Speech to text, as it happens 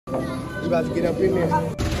You about to get up in there. You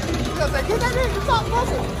gonna say, get that in, you talk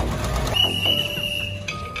muscle.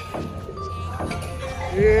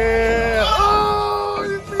 Yeah. Oh,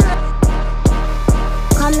 you see that?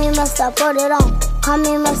 Come in, master, put it on. Come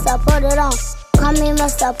in, master, put it on. Come in,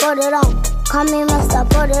 master, put it on. Come in, master,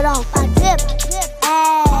 put it on. My drip,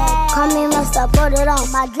 ayy. Come in, master, put it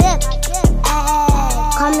on. My drip,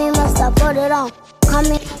 ayy. Come in, master, put it on. Come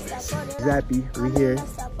in, master, put it on. Zappy, we here.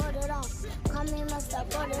 Come in, master,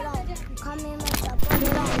 put it on. Come in, master, put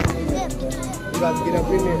it on. My drip, You about to get up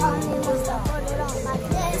in there. come in, master, put it on. My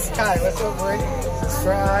drip. Hi, what's up, boy?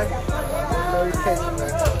 Subscribe. Notification,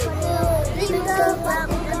 man.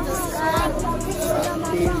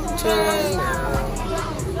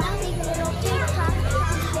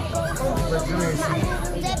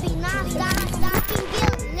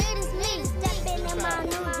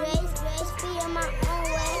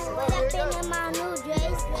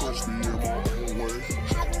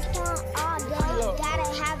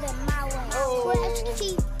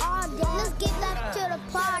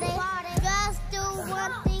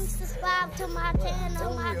 To my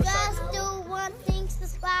channel, just do one thing,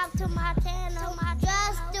 subscribe to my channel.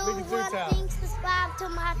 Just do one thing, subscribe to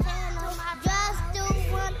my channel. Just do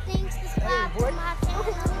one thing, subscribe to my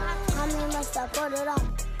channel. Come in, master, put it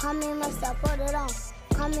on. Come in, master, put it on.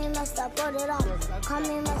 Come in, master, put it on. Come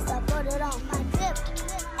in, master, put it on. My drip,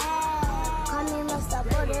 ayy. Come in, master,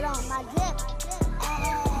 put it on. My drip,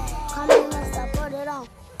 ayy. Come in, master, put it on.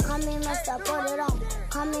 Come in, master, put it on.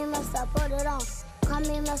 Come in, master, put it on. Come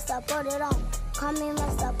in, master, put it on. Come in,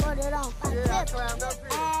 master, put it on. My drip,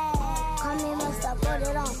 ayy. Come in, master, put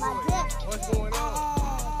it on. My drip, What's going on?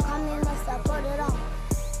 ayy. Come in, master, put it on.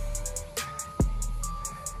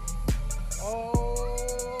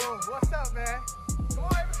 Oh, what's up, man? Come on,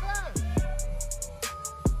 every time.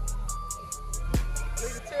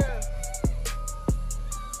 Leave the chair.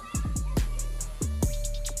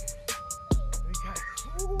 Hey, Kai.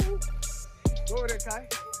 Woo. Go over there, Kai.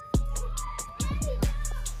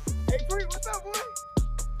 Hey, PREE, what's up, boy?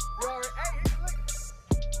 You already, hey, here's the lick.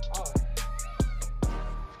 Oh.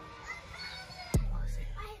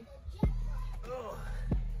 Oh.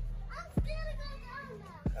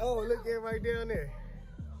 Oh, look at right down there.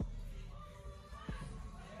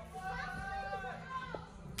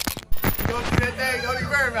 Go through that thing, don't even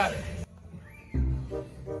worry about it.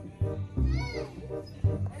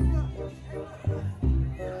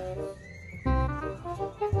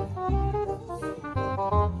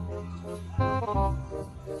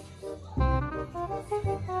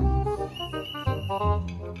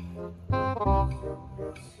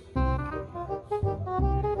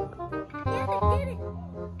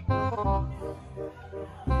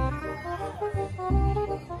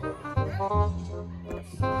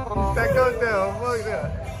 That goes down, fuck that.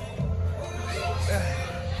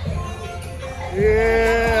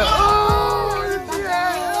 Yeah. Oh,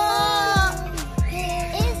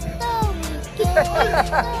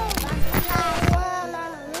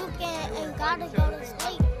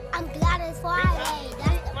 I'm glad it's Friday.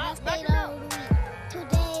 That's the best day of the week. 2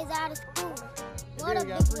 days out of school. What a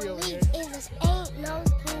big relief. It just ain't no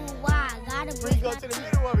school. Why? Gotta break Go to the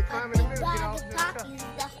middle of it, climb in the middle, get off.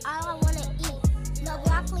 That's all I wanna eat. No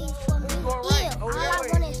broccoli for me. Ew. All I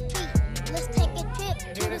want is treat. Let's take a trip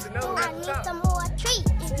to the school. I need some more treat.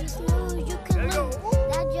 If you snooze, you can lose.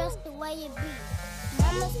 That's just the way it be.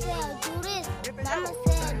 Mama said do this. Mama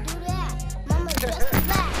said do that. Mama just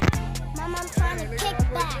relax. Mama, I'm trying to kick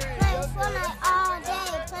back. Playing Fortnite all day.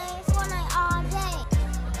 Playing Fortnite all day.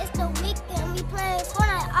 It's the weekend. We playing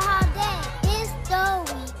Fortnite all day. It's the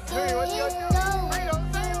weekend. It's the weekend.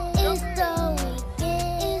 It's the weekend.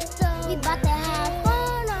 It's the weekend. We bout to have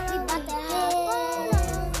fun. We bout to have fun.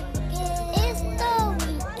 It's the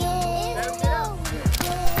weekend. It's the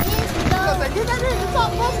weekend. Get that in, you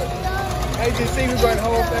talk muscle. As you see, we brought the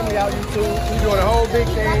whole family out YouTube. We doing a whole big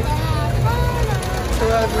thing.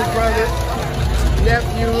 Cousins, brothers,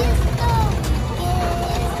 nephews.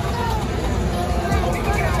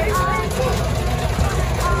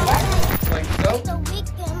 Like so.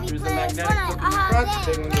 Here's the magnetic clip in the front.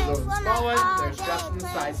 Big one is over the small one. They're strapped from the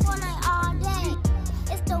side.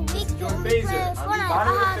 This is your phaser. On the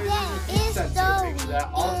bottom of the phaser is a heat sensor. Make sure that at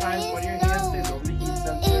all times when your hand stays over the heat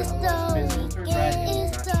sensor, otherwise the phaser will turn red and will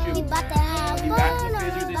not shoot. On the back of the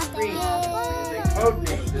phaser, this green is a code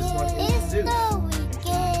name. This one is Zeus.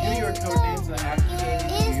 View your code names that have to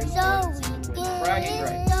change to your score. Bragging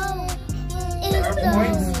rights. There are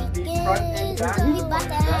points, the front and back of the points.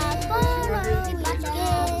 That's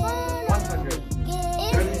 200, 100.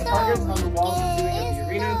 There are these targets on the walls and ceiling of the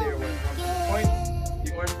arena. They are worth 100 points.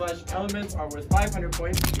 The orange flag /elements are worth 500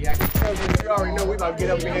 points. The active You already know we about to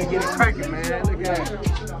get up in here and get it cracking, man. Look at that.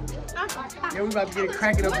 Yeah, we about to get it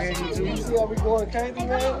cracking up here, YouTube. You see how we going crazy,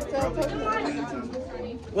 man?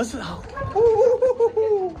 What's up?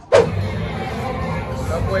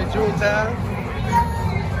 That boy June time.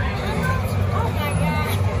 Oh my God.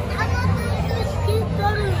 I'm not going to keep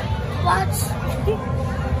going to watch.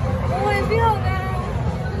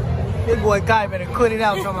 This boy Guy better cut it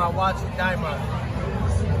out from my watching Diamond.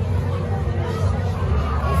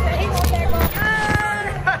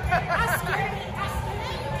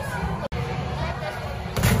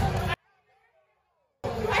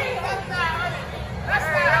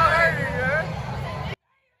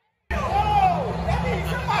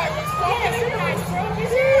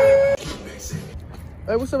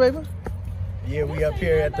 Hey, what's up, baby? Yeah, we up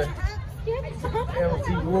here at the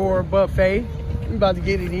Empty Roar Buffet. We about to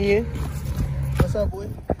get it in. What's up, boy?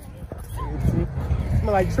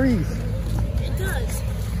 Smell like trees. It does. It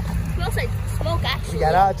smells like smoke, actually. We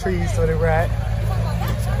got our trees to the right.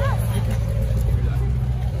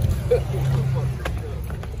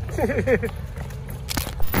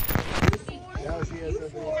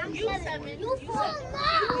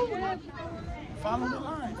 Follow the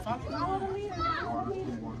line. Follow the line.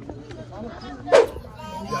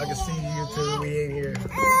 Y'all can see YouTube. We in here.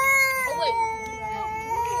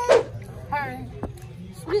 Her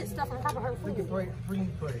split stuff on top of her Look food. at PREE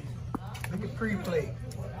play. Look at PREE play.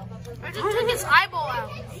 I just took his eyeball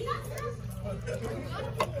out.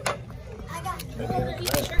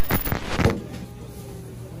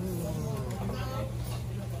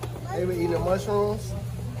 They been eating the mushrooms.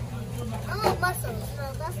 I want muscles.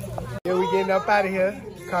 No, that's too hot. Yeah, we getting up out of here.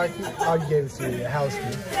 Car key. Oh, you gave it to me. House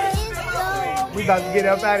key. We about to get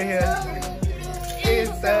up out of here.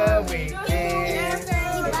 It's the weekend.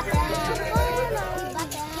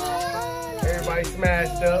 Everybody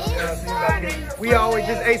smashed up. We always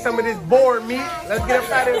just ate some of this boar meat. Let's get up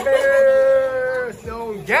out of here.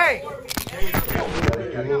 So gang.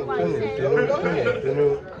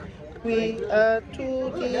 We are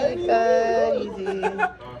two easy.